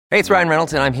Hey, it's Ryan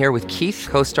Reynolds, and I'm here with Keith,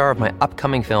 co-star of my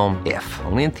upcoming film, If,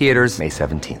 only in theaters May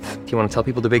 17th. Do you want to tell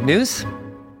people the big news?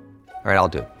 All right, I'll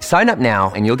do it. Sign up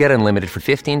now and you'll get unlimited for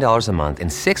 $15 a month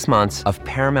and 6 months of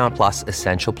Paramount Plus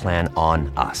Essential Plan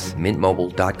on us.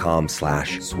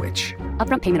 MintMobile.com/switch.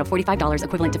 Upfront payment of $45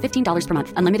 equivalent to $15 per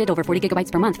month. Unlimited over 40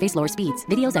 gigabytes per month. Face lower speeds.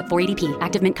 Videos at 480p.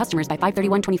 Active Mint customers by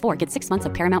 531.24 get 6 months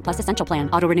of Paramount Plus Essential Plan.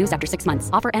 Auto renews after 6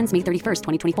 months. Offer ends May 31st,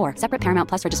 2024. Separate Paramount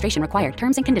Plus registration required.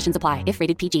 Terms and conditions apply if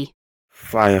rated PG.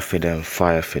 Fire for them,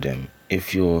 fire for them.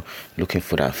 If you're looking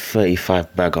for that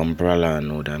 35 bag umbrella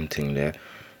and all damn thing there,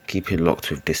 keep it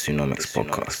locked with this Tsunomics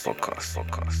podcast.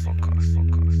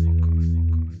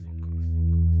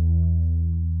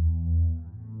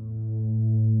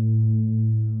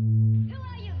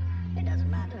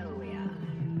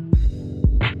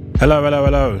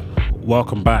 Hello.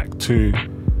 Welcome back to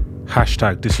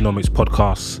 #Dysonomics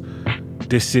podcast.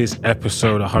 This is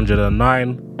episode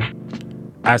 109.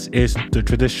 As is the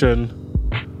tradition,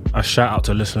 a shout out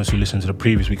to listeners who listened to the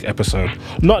previous week's episode.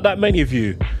 Not that many of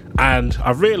you. And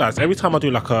I've realised every time I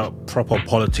do like a proper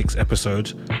politics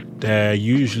episode, they're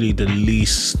usually the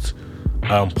least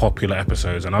popular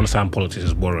episodes. And I understand politics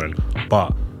is boring,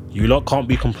 but you lot can't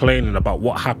be complaining about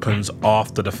what happens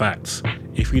after the facts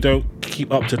if you don't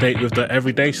keep up to date with the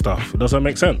everyday stuff. It doesn't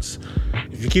make sense.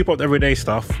 If you keep up the everyday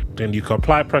stuff, then you can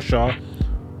apply pressure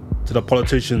to the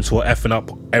politicians who are effing up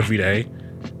every day,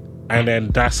 and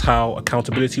then that's how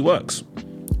accountability works.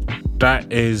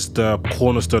 That is the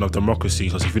cornerstone of democracy,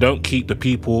 because if you don't keep the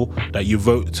people that you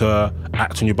vote to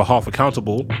act on your behalf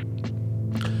accountable,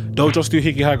 they'll just do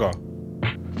higgy hagger.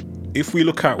 If we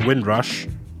look at Windrush,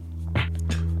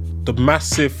 the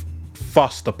massive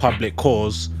fuss the public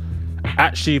caused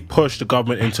actually pushed the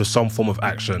government into some form of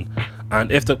action.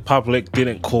 And if the public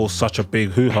didn't cause such a big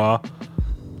hoo-ha,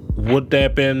 would there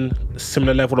have been a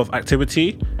similar level of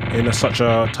activity in such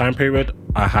a time period?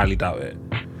 I highly doubt it.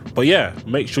 But yeah,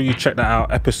 make sure you check that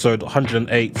out. Episode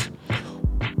 108.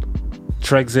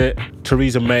 Trexit,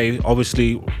 Theresa May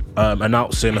obviously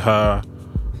announcing her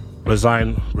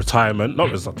resigning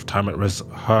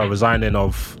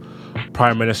of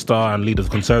Prime Minister and leader of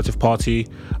the Conservative Party.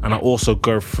 And I also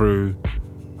go through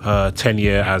her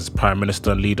tenure as Prime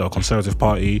Minister and leader of the Conservative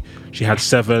Party. She had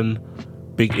 7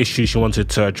 big issues she wanted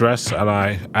to address, and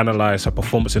I analysed her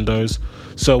performance in those.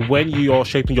 So when you're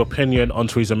shaping your opinion on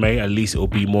Theresa May, at least it will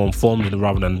be more informed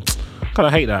rather than kind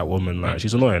of hate that woman. Like,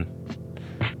 she's annoying.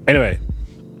 Anyway,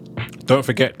 don't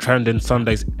forget Trending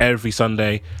Sundays every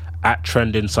Sunday at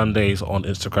Trending Sundays on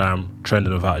Instagram,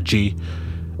 trending without a G.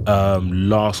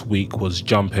 Last week was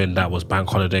Jumping. That was bank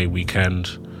holiday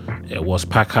weekend. It was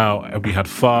pack out. Everybody had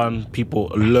fun.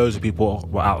 Loads of people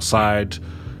were outside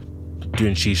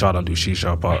doing shisha. I don't do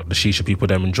shisha, but the shisha people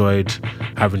them enjoyed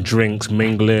having drinks,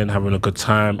 mingling, having a good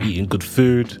time, eating good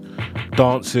food,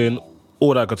 dancing,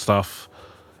 all that good stuff.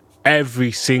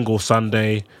 Every single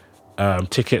Sunday,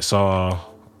 tickets are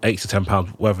 £8 to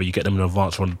 £10, whether you get them in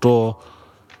advance from the door.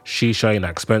 Shisha ain't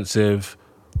that expensive.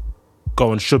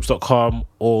 Go on shubs.com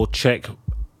or check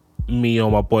me or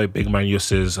my boy Big Man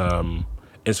Yus's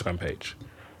Instagram page.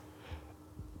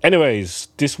 Anyways,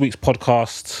 this week's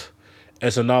podcast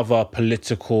is another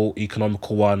political,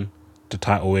 economical one. The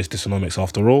title is Dysonomics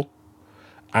after all.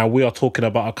 And we are talking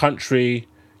about a country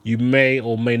you may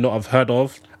or may not have heard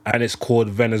of, and it's called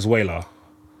Venezuela.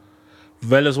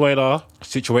 Venezuela,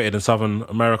 situated in Southern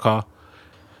America.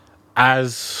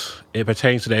 As it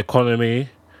pertains to the economy,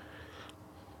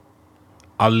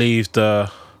 I'll leave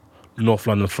the North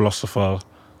London philosopher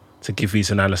to give his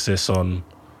analysis on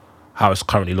how it's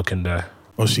currently looking there.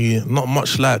 Obviously, not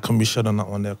much light can be shed on that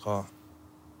one there, Carl.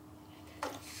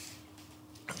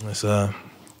 It's a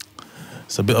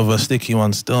bit of a sticky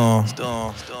one still.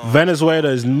 Venezuela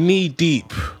is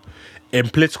knee-deep in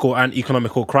political and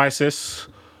economical crisis.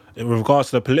 In regards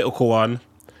to the political one,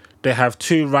 they have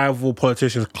 2 rival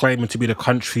politicians claiming to be the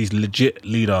country's legit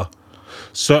leader.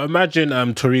 So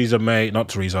imagine Theresa May, not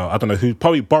Theresa, I don't know who,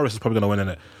 probably Boris is probably going to win in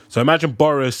it. So imagine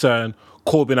Boris and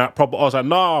Corbyn at proper odds, like,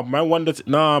 nah, man,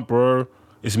 nah, bro,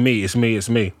 it's me.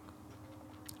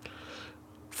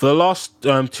 For the last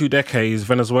 2 decades,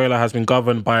 Venezuela has been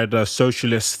governed by the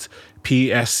socialist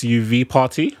PSUV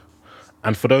party.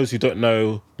 And for those who don't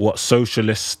know what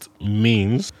socialist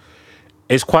means,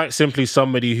 it's quite simply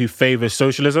somebody who favours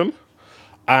socialism.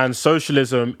 And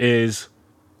socialism is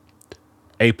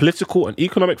a political and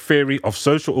economic theory of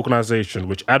social organisation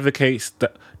which advocates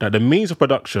that the means of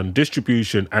production,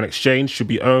 distribution and exchange should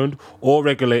be owned or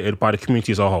regulated by the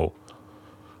community as a whole.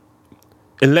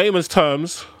 In layman's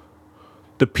terms,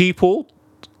 the people,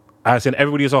 as in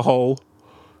everybody as a whole,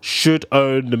 should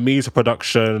own the means of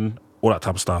production all that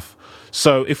type of stuff.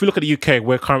 So if we look at the UK,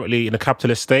 we're currently in a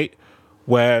capitalist state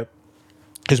where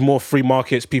there's more free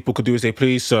markets, people could do as they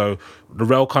please. So the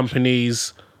rail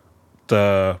companies,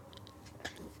 the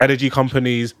energy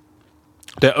companies,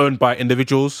 they're owned by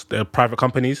individuals, they're private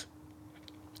companies.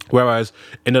 Whereas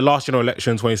in the last general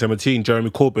election, 2017, Jeremy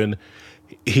Corbyn,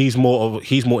 he's more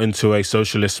into a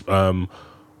socialist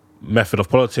method of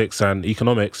politics and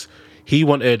economics. He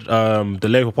wanted the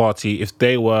Labour Party, if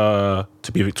they were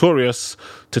to be victorious,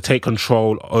 to take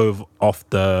control of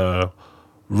the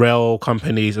rail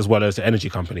companies as well as the energy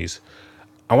companies.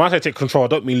 And when I say take control, I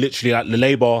don't mean literally like the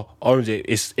Labour owns it.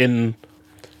 It's in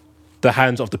the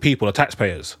hands of the people, the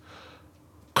taxpayers.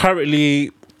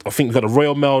 Currently, I think we've got the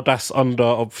Royal Mail that's under,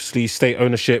 obviously, state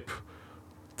ownership.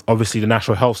 Obviously, the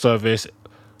National Health Service,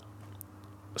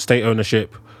 state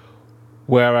ownership.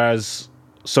 Whereas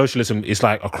socialism is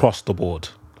like across the board.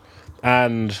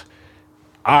 And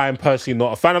I'm personally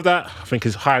not a fan of that. I think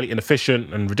it's highly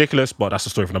inefficient and ridiculous, but that's a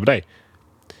story for another day.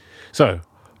 So,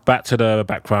 back to the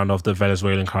background of the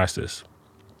Venezuelan crisis.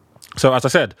 So, as I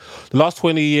said, the last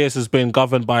 20 years has been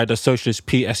governed by the socialist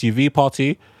PSUV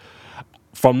party.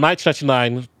 From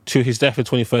 1999 to his death in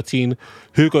 2013,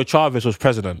 Hugo Chavez was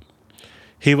president.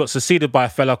 He was succeeded by a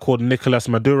fella called Nicolas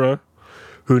Maduro,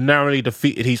 who narrowly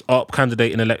defeated his ARP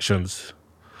candidate in elections.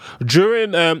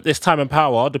 During this time in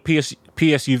power, the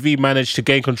PSUV managed to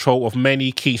gain control of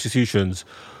many key institutions,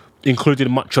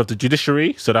 including much of the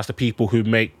judiciary, so that's the people who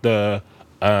make the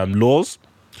laws,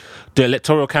 the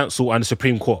Electoral Council and the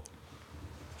Supreme Court.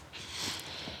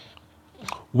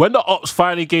 When the Ops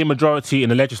finally gained majority in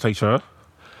the legislature,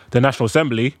 the National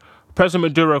Assembly, President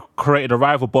Maduro created a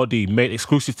rival body made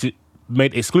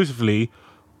exclusively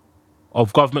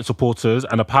of government supporters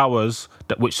and the powers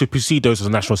which supersede those of the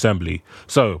National Assembly.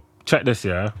 So, check this,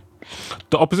 yeah?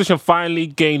 The opposition finally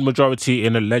gained majority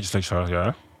in the legislature,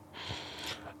 yeah?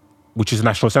 Which is the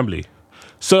National Assembly.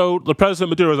 So, the President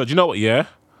Maduro was like, you know what, yeah?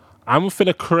 I'm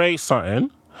finna create something.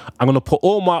 I'm gonna put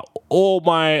all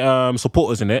my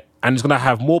supporters in it, and it's gonna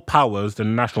have more powers than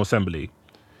the National Assembly.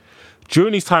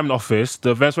 During his time in office,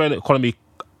 the Venezuelan economy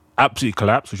absolutely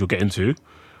collapsed, which we'll get into,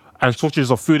 and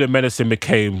shortages of food and medicine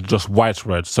became just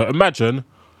widespread. So imagine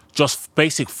just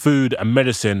basic food and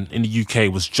medicine in the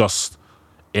UK was just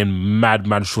in mad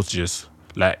shortages.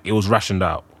 Like, it was rationed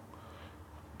out.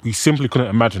 We simply couldn't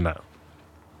imagine that.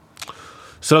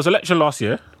 So there was an election last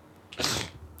year,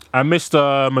 and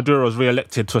Mr. Maduro was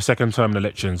re-elected to a second term in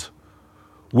elections,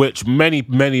 which many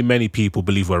people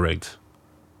believe were rigged.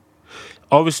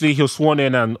 Obviously, he was sworn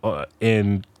in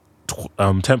in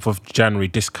 10th of January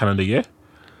this calendar year.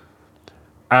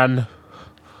 And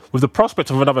with the prospect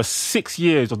of another 6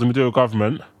 years of the Maduro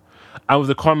government, and with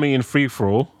the economy in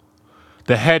free-for-all,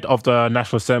 the head of the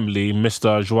National Assembly,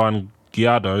 Mr. Juan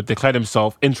Guaido, declared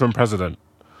himself interim president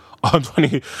on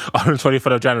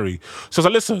 23rd of January. So I was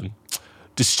like, listen,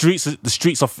 the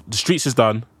streets is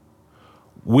done.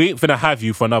 We ain't finna have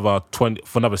you for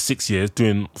another 6 years,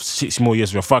 doing 6 more years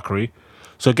of your fuckery.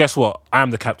 So guess what?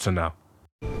 I'm the captain now.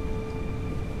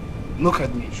 Look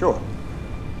at me, sure.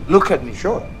 Look at me,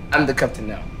 sure. I'm the captain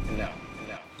now.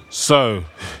 So,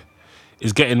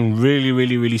 it's getting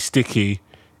really sticky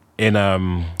in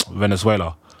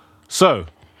Venezuela. So,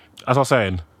 as I was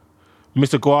saying,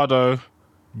 Mr. Guaido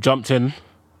jumped in.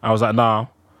 I was like, nah,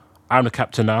 I'm the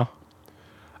captain now.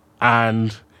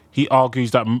 And he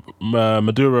argues that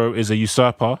Maduro is a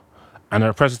usurper and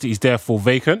the presidency is therefore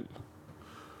vacant,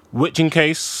 which in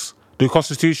case the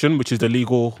Constitution, which is the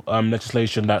legal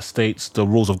legislation that states the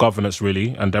rules of governance,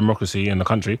 really, and democracy in the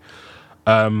country,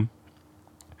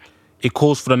 it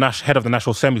calls for the head of the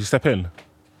National Assembly to step in.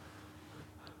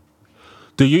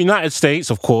 The United States,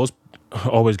 of course,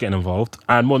 always getting involved,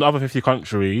 and more than other 50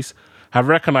 countries have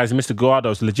recognized Mr.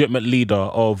 Guaido as the legitimate leader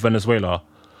of Venezuela.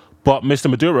 But Mr.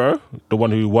 Maduro, the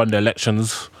one who won the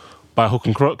elections by hook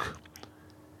and crook,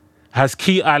 has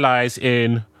key allies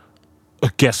in,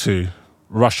 guess who?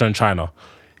 Russia and China.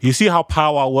 You see how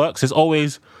power works? There's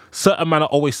always, certain men are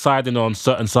always siding on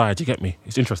certain sides, you get me?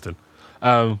 It's interesting.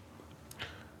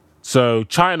 So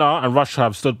China and Russia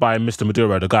have stood by Mr.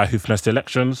 Maduro, the guy who finessed the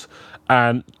elections,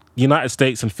 and the United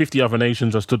States and 50 other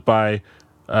nations have stood by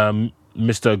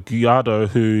Mr. Guaido,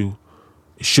 who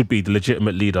should be the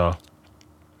legitimate leader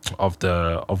of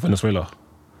Venezuela.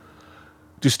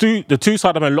 The two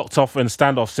sides have been locked off in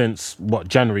standoff since,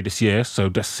 January this year, so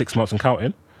that's 6 months and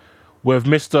counting, with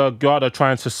Mr. Guaido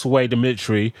trying to sway the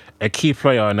military, a key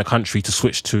player in the country, to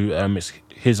switch to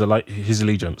his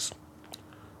allegiance.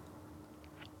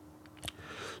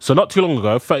 So not too long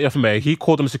ago, 30th of May, he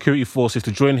called on the security forces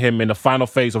to join him in the final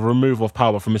phase of removal of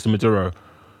power from Mr. Maduro.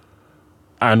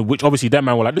 And which obviously them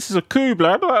man were like, this is a coup,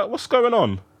 blood. Like, what's going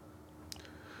on?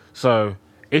 So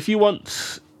if you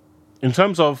want, in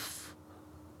terms of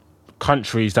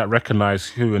countries that recognise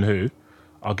who and who,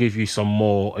 I'll give you some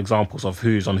more examples of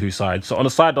who's on whose side. So on the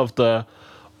side of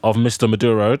Mr.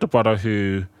 Maduro, the brother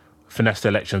who finessed the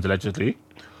elections allegedly,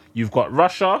 you've got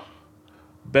Russia,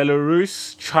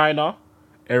 Belarus, China,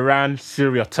 Iran,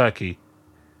 Syria, Turkey.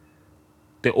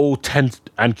 They all tend,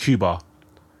 and Cuba,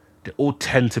 they all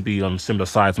tend to be on similar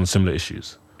sides on similar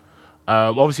issues.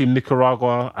 Obviously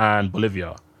Nicaragua and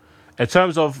Bolivia. In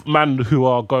terms of men who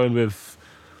are going with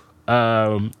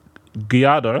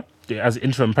Guaido as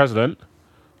interim president,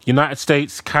 United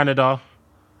States, Canada,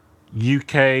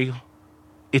 UK,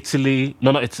 Italy,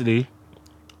 not Italy,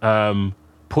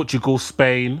 Portugal,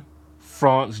 Spain,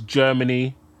 France,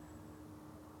 Germany,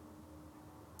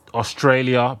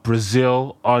 Australia,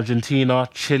 Brazil, Argentina,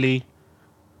 Chile,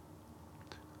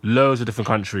 loads of different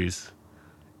countries.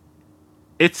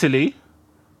 Italy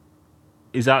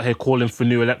is out here calling for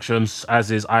new elections,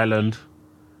 as is Ireland.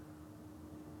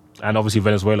 And obviously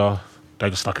Venezuela, they're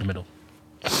just stuck in the middle.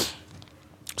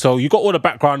 So you got all the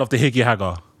background of the Higgy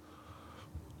Haga.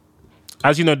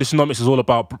 As you know, Dysonomics is all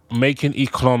about making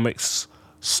economics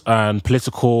and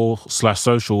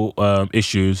political/social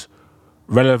issues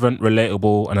relevant,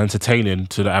 relatable, and entertaining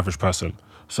to the average person.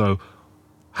 So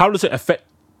how does it affect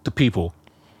the people?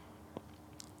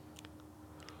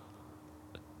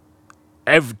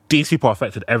 These people are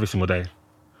affected every single day.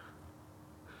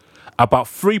 About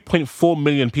 3.4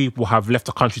 million people have left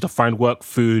the country to find work,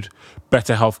 food,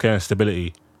 better healthcare, and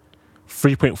stability.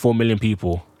 3.4 million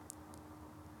people.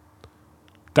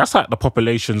 That's like the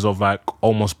populations of like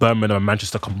almost Birmingham and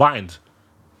Manchester combined.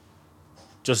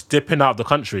 Just dipping out of the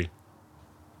country.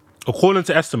 According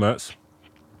to estimates,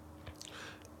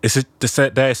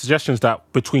 there are suggestions that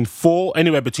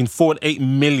anywhere between 4 and 8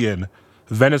 million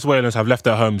Venezuelans have left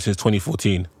their homes since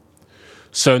 2014.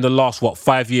 So in the last,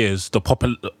 5 years, the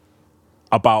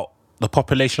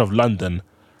population of London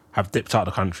have dipped out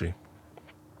of the country.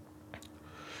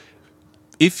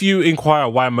 If you inquire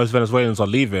why most Venezuelans are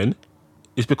leaving,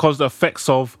 it's because the effects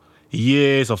of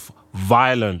years of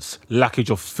violence, lackage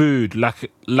of food,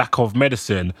 lack of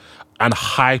medicine, and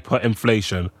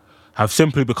hyperinflation have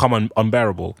simply become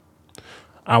unbearable.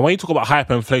 And when you talk about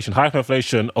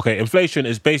hyperinflation, okay, inflation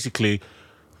is basically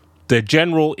the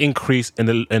general increase in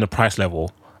the price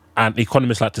level, and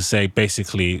economists like to say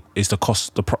basically is the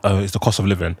cost of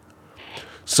living.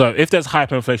 So if there's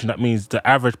hyperinflation, that means the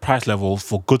average price level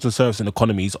for goods and services in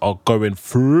economies are going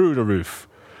through the roof.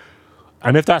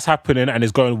 And if that's happening and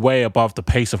is going way above the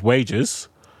pace of wages,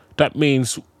 that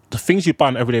means the things you buy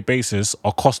on an everyday basis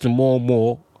are costing more and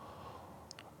more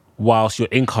whilst your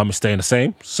income is staying the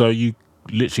same. So you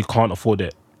literally can't afford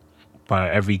it by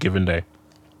every given day.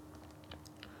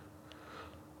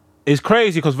 It's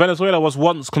crazy because Venezuela was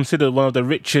once considered one of the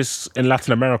richest in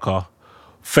Latin America,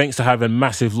 thanks to having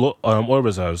massive oil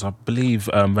reserves. I believe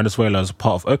Venezuela is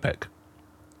part of OPEC.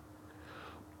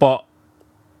 But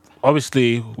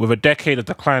obviously, with a decade of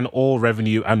declining oil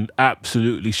revenue and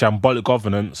absolutely shambolic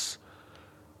governance,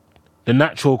 the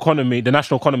national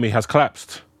economy has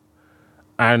collapsed.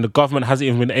 And the government hasn't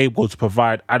even been able to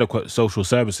provide adequate social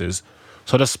services.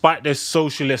 So despite this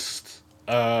socialist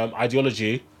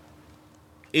ideology,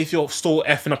 if you're still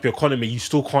effing up your economy, you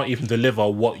still can't even deliver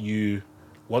what you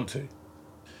want to.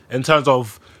 In terms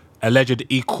of alleged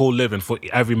equal living for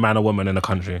every man or woman in the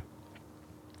country.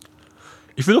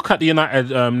 If you look at the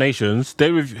United Nations,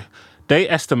 they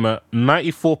estimate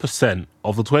 94%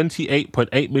 of the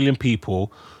 28.8 million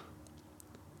people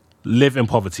live in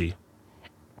poverty.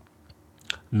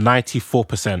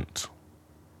 94%.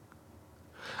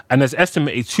 And there's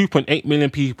estimated 2.8 million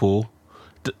people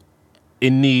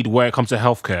in need where it comes to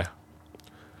healthcare,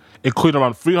 including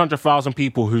around 300,000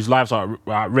 people whose lives are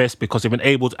at risk because they've been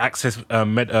able to access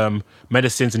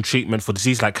medicines and treatment for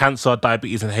diseases like cancer,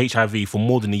 diabetes, and HIV for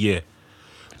more than a year.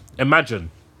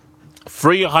 Imagine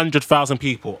 300,000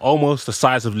 people, almost the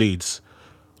size of Leeds,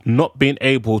 not being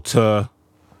able to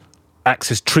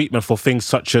access treatment for things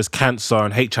such as cancer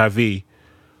and HIV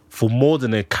for more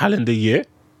than a calendar year.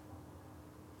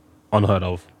 Unheard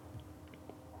of.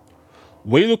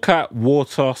 We look at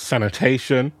water,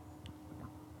 sanitation,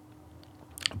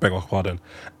 beg your pardon,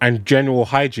 and general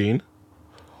hygiene.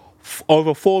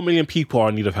 Over 4 million people are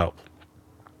in need of help.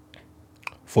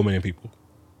 4 million people.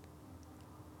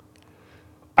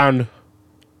 And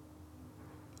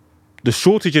the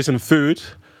shortages in food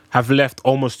have left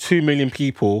almost 2 million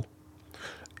people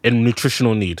in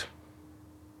nutritional need.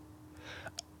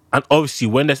 And obviously,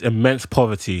 when there's immense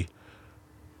poverty,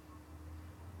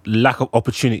 lack of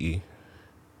opportunity,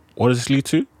 What does this lead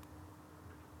to?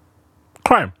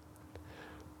 Crime.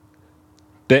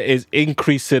 There is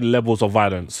increasing levels of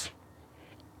violence.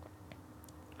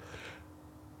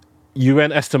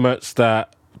 UN estimates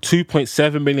that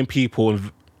 2.7 million people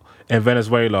in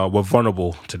Venezuela were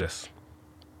vulnerable to this.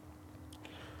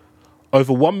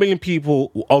 Over 1 million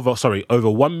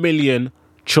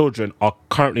children are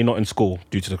currently not in school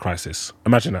due to the crisis.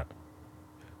 Imagine that.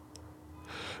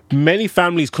 Many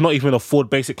families cannot even afford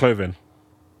basic clothing,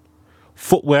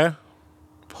 footwear,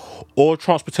 or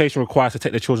transportation required to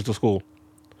take their children to school.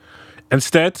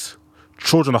 Instead,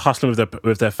 children are hustling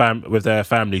with their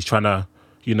families, trying to,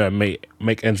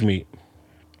 make ends meet.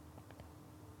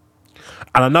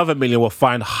 And another million will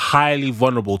find highly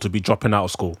vulnerable to be dropping out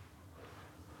of school.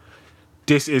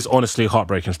 This is honestly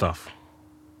heartbreaking stuff.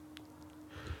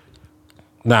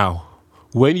 Now,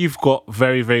 when you've got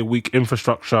very, very weak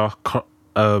infrastructure,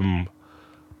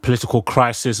 political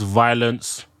crisis,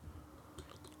 violence,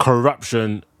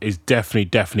 corruption is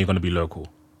definitely going to be local.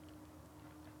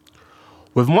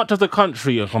 With much of the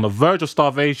country on the verge of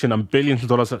starvation and billions of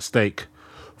dollars at stake,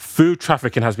 food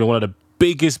trafficking has been one of the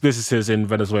biggest businesses in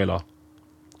Venezuela.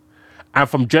 And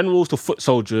from generals to foot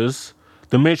soldiers,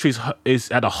 the military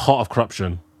is at the heart of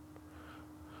corruption.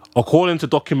 According to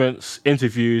documents,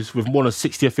 interviews with more than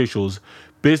 60 officials,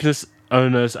 business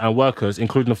owners and workers,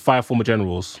 including the 5 former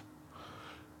generals,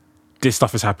 this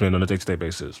stuff is happening on a day-to-day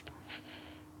basis.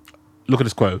 Look at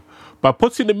this quote. By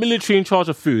putting the military in charge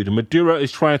of food, Maduro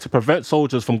is trying to prevent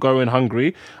soldiers from going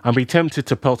hungry and be tempted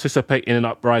to participate in an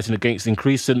uprising against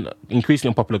increasingly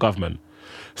unpopular government,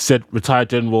 said retired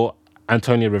General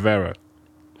Antonio Rivera.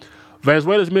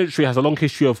 Venezuela's military has a long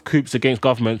history of coups against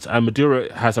governments, and Maduro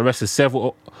has arrested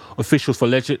several officials for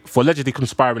allegedly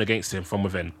conspiring against him from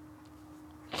within.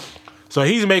 So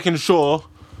he's making sure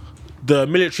the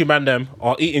military man them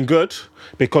are eating good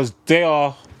because they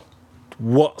are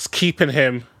what's keeping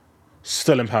him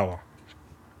still in power.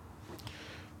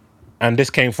 And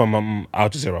this came from Al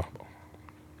Jazeera.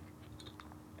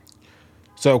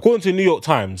 So according to the New York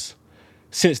Times,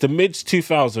 since the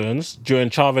mid-2000s, during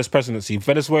Chavez's presidency,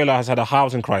 Venezuela has had a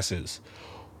housing crisis.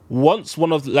 Once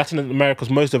one of Latin America's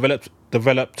most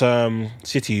developed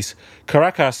cities,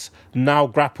 Caracas now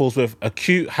grapples with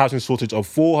acute housing shortage of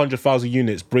 400,000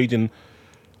 units, breeding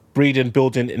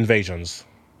building invasions.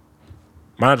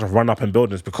 Managers run up in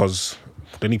buildings because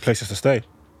they need places to stay.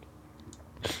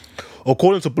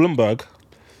 According to Bloomberg,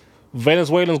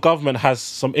 Venezuelan government has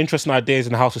some interesting ideas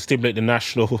on how to stimulate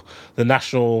the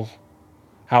national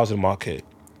housing market.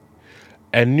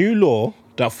 A new law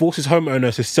that forces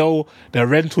homeowners to sell their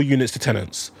rental units to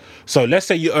tenants. So let's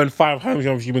say you own 5 homes,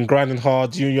 you've been grinding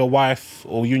hard, you and your wife,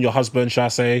 or you and your husband, shall I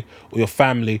say, or your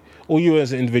family, or you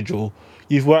as an individual,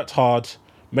 you've worked hard,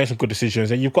 made some good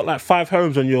decisions, and you've got like 5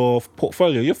 homes on your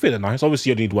portfolio. You're feeling nice. Obviously,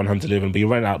 you need one home to live in, but you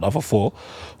rent out the other 4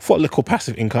 for a little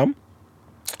passive income.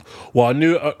 Well,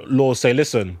 new laws say,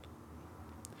 listen,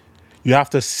 you have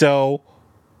to sell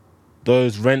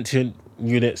those renting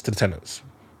units to the tenants.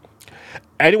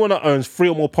 Anyone that owns 3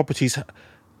 or more properties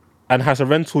and has a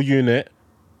rental unit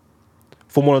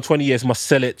for more than 20 years must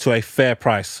sell it to a fair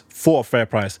price, for a fair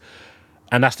price,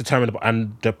 and that's determined,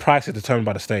 and the price is determined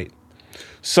by the state.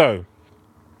 So,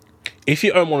 if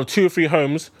you own one or 2 or 3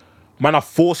 homes, man are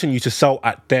forcing you to sell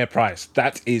at their price.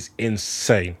 That is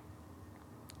insane.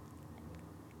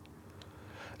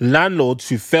 Landlords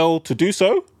who fail to do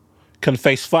so can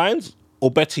face fines,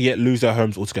 or better yet, lose their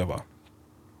homes altogether.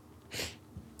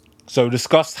 So we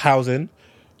discussed housing,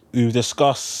 we've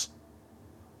discussed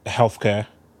healthcare,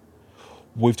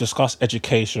 we've discussed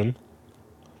education,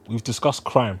 we've discussed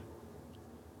crime.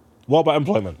 What about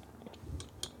employment?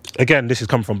 Again, this is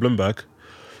coming from Bloomberg.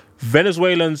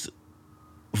 Venezuela's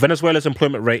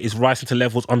employment rate is rising to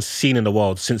levels unseen in the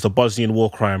world since the Bosnian war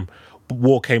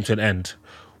came to an end,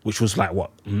 which was like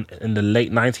in the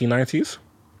late 1990s.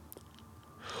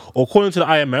 According to the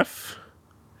IMF,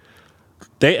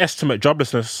 they estimate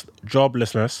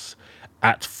joblessness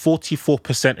at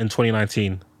 44% in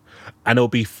 2019, and it'll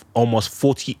be almost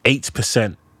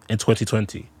 48% in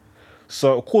 2020.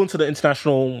 So according to the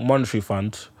International Monetary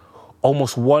Fund,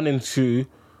 almost 1 in 2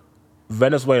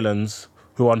 Venezuelans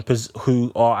who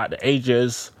are at the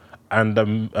ages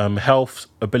and health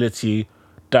ability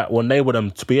that will enable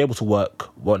them to be able to work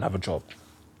won't have a job.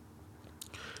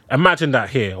 Imagine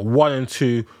that here, 1 in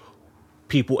 2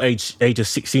 people ages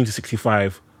 16 to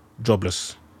 65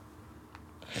 jobless.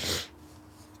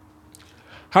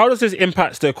 How does this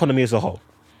impact the economy as a whole?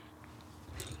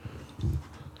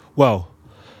 Well,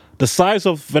 the size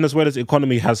of Venezuela's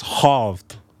economy has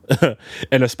halved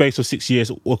in a space of 6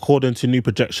 years, according to new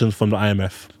projections from the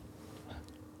IMF.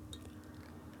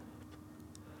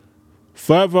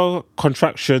 Further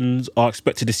contractions are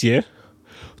expected this year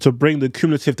to bring the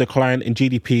cumulative decline in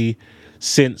GDP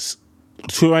since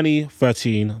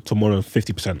 2013 to more than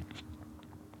 50%.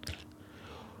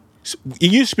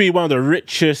 It used to be one of the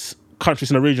richest countries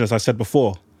in the region, as I said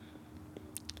before,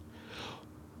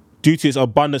 due to its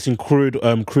abundance in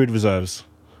crude reserves.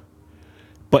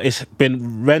 But it's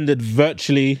been rendered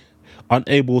virtually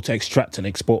unable to extract and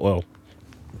export oil.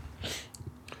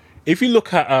 If you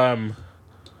look at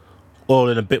oil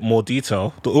in a bit more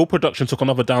detail, the oil production took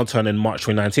another downturn in March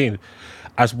 2019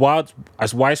 as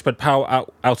widespread power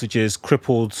outages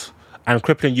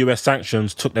crippling US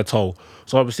sanctions took their toll.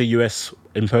 So obviously US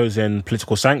imposing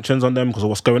political sanctions on them because of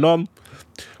what's going on,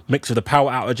 mixed with the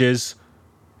power outages,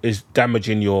 is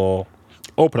damaging your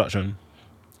oil production.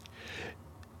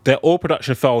 Their oil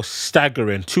production fell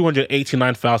staggering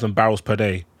 289,000 barrels per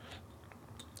day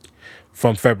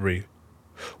from February,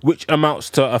 which amounts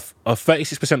to a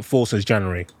 36% fall since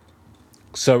January.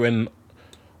 So in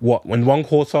one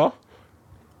quarter,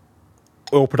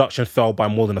 oil production fell by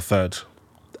more than a third.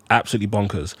 Absolutely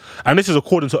bonkers. And this is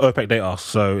according to OPEC data,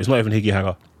 so it's not even higgy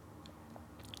hanger.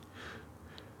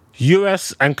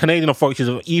 US and Canadian authorities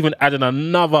have even added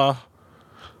another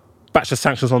batch of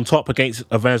sanctions on top against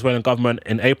a Venezuelan government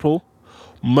in April,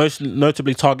 most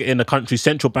notably targeting the country's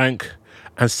central bank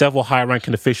and several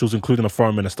high-ranking officials, including a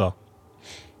foreign minister.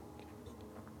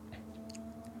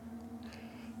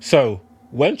 So,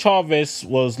 when Chavez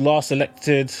was last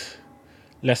elected,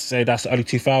 let's say that's early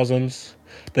 2000s,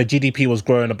 the GDP was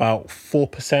growing about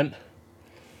 4%,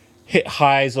 hit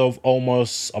highs of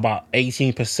almost about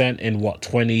 18% in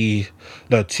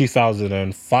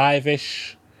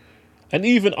 2005-ish. And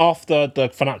even after the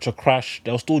financial crash,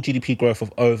 there was still GDP growth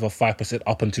of over 5%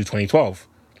 up until 2012.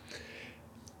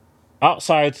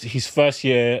 Outside his first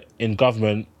year in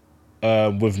government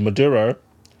with Maduro,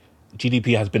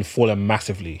 GDP has been falling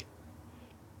massively.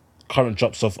 Current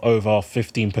drops of over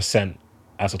 15%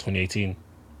 as of 2018.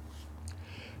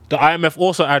 The IMF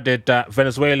also added that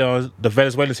the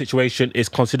Venezuelan situation is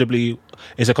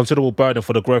a considerable burden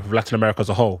for the growth of Latin America as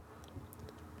a whole.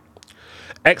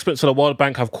 Experts at the World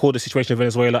Bank have called the situation in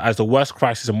Venezuela as the worst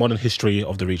crisis in modern history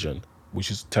of the region,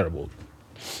 which is terrible.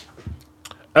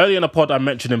 Earlier in the pod, I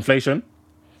mentioned inflation.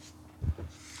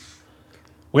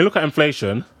 When you look at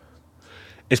inflation,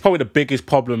 it's probably the biggest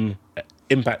problem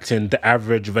impacting the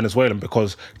average Venezuelan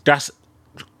because that's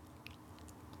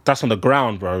on the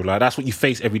ground, bro. Like, that's what you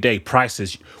face every day.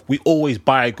 Prices. We always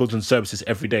buy goods and services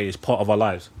every day. It's part of our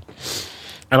lives.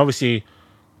 And obviously,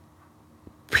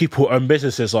 people and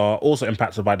businesses are also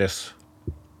impacted by this.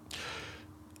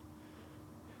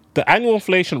 The annual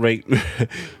inflation rate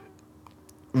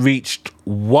reached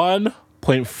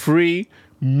 1.3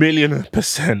 million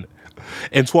 %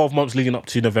 in 12 months leading up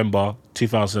to November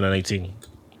 2018.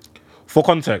 For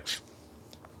context,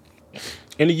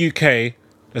 in the UK,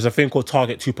 there's a thing called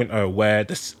Target 2.0 where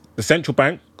the central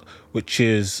bank, which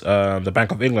is the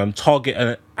Bank of England,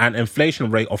 target an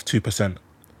inflation rate of 2%.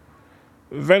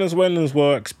 Venezuelans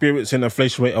were experiencing an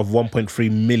inflation rate of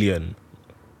 1.3 million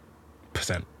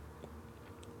 %.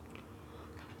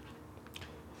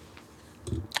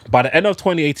 By the end of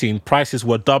 2018, prices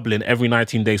were doubling every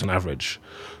 19 days on average.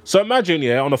 So imagine,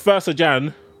 on the 1st of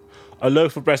Jan, a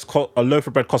loaf of bread cost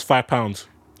 £5.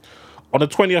 On the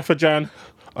 20th of Jan,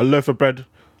 a loaf of bread...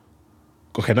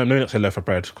 Okay, no, not say loaf of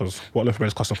bread, because what loaf of bread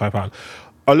is costing £5?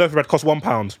 A loaf of bread costs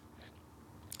 £1.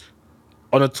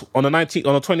 On the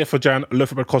 20th of Jan, a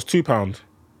loaf of bread costs £2.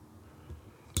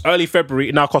 Early February,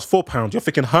 it now costs £4. You're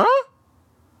thinking, huh?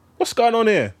 What's going on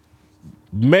here?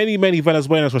 Many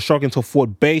Venezuelans were struggling to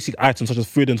afford basic items such as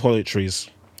food and toiletries.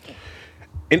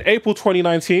 In April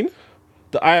 2019,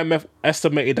 the IMF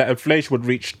estimated that inflation would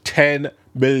reach 10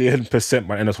 million % by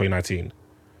the end of 2019.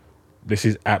 This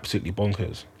is absolutely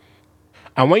bonkers.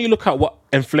 And when you look at what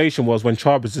inflation was when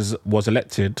Chavez was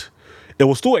elected, it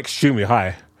was still extremely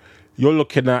high. You're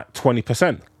looking at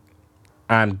 20%.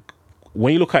 And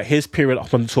when you look at his period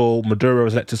up until Maduro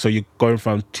was elected, so you're going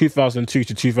from 2002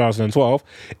 to 2012,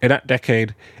 in that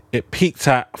decade, it peaked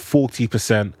at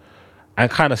 40%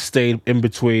 and kind of stayed in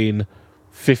between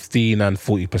 15 and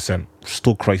 40%.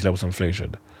 Still crazy levels of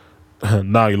inflation.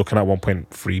 Now you're looking at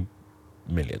 1.3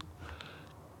 million.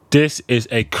 This is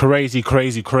a crazy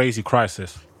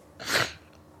crisis.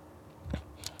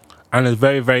 And it's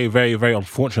very, very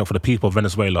unfortunate for the people of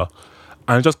Venezuela.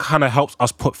 And it just kind of helps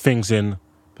us put things in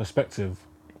perspective.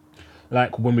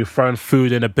 Like when we're throwing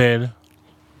food in a bin,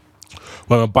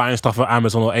 when we're buying stuff at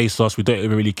Amazon or ASOS, we don't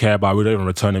even really care about it. We don't even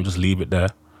return it, just leave it there.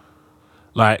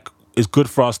 Like, it's good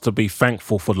for us to be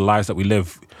thankful for the lives that we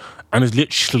live. And it's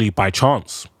literally by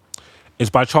chance. it's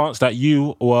by chance that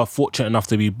you were fortunate enough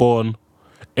to be born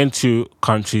into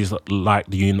countries like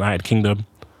the United Kingdom,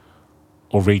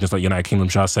 or regions like the United Kingdom,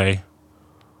 shall I say,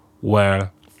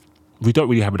 where we don't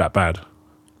really have it that bad.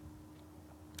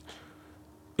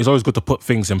 It's always good to put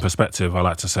things in perspective, I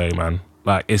like to say, man.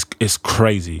 Like, it's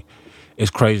crazy.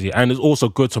 It's crazy. And it's also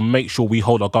good to make sure we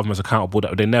hold our governments accountable,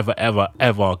 that they never, ever,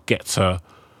 ever get to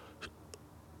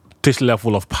this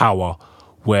level of power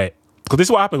where... Because this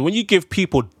is what happens. When you give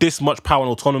people this much power and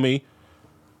autonomy,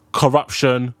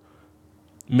 corruption,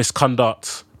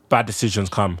 misconduct, bad decisions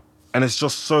come. And it's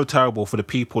just so terrible for the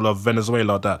people of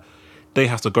Venezuela that they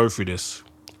have to go through this.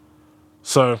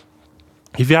 So,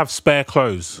 if you have spare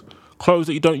clothes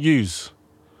that you don't use,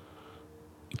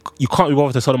 you can't be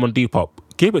bothered to sell them on Depop,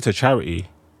 give it to charity.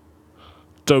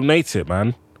 Donate it,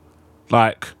 man.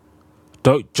 Like,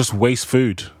 don't just waste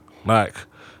food. Like,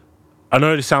 I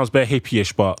know this sounds bare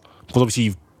hippie-ish, but because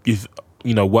obviously you've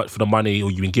worked for the money,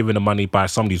 or you've been given the money by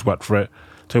somebody who's worked for it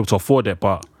to be able to afford it,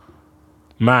 but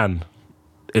man,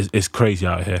 it's crazy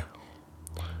out here.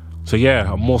 So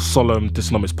yeah, a more solemn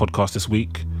Dysonomics podcast this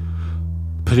week.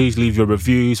 Please leave your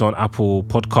reviews on Apple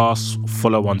Podcasts,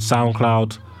 follow on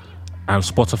SoundCloud and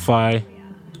Spotify,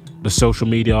 the social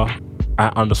media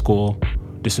at _nomics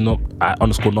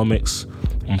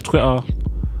on Twitter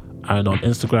and on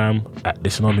Instagram at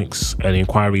Dysonomics, and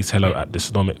inquiries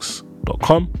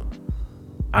hello@dysonomics.com.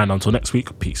 And until next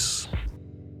week, peace.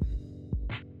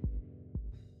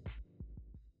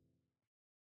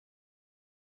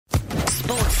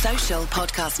 Sports Social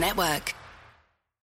Podcast Network.